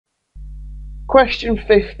Question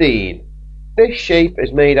 15. This shape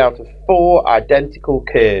is made out of 4 identical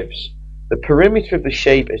curves. The perimeter of the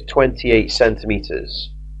shape is 28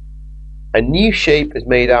 centimeters. A new shape is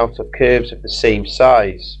made out of curves of the same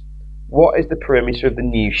size. What is the perimeter of the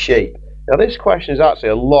new shape? Now this question is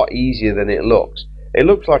actually a lot easier than it looks. It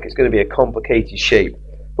looks like it's going to be a complicated shape,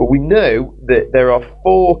 but we know that there are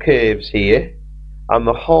 4 curves here and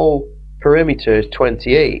the whole perimeter is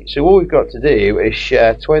 28. So all we've got to do is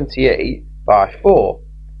share 28 by 4.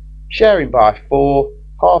 Sharing by 4,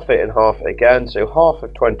 half it and half it again, so half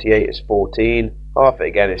of 28 is 14, half it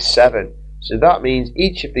again is 7. So that means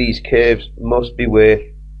each of these curves must be worth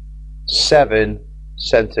 7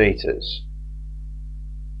 centimeters.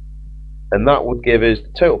 And that would give us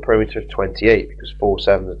the total perimeter of 28, because 4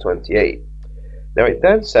 7s are 28. Now it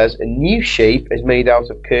then says a new shape is made out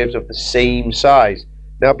of curves of the same size.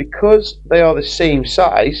 Now because they are the same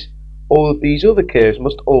size, all of these other curves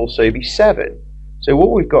must also be 7. So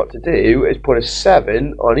what we've got to do is put a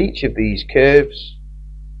 7 on each of these curves.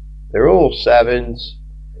 They're all 7s.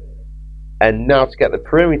 And now to get the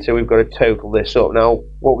perimeter, we've got to total this up. Now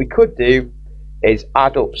what we could do is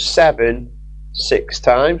add up 7 6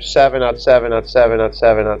 times. 7 add 7 add 7 add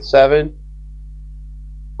 7 add 7.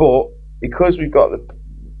 But because we've got the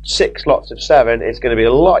 6 lots of 7, it's going to be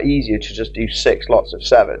a lot easier to just do 6 lots of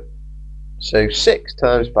 7. So 6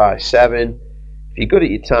 times by 7. If you're good at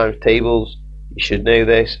your times tables, you should know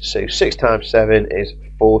this. So 6 times 7 is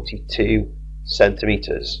 42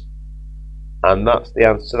 centimeters. And that's the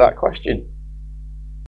answer to that question.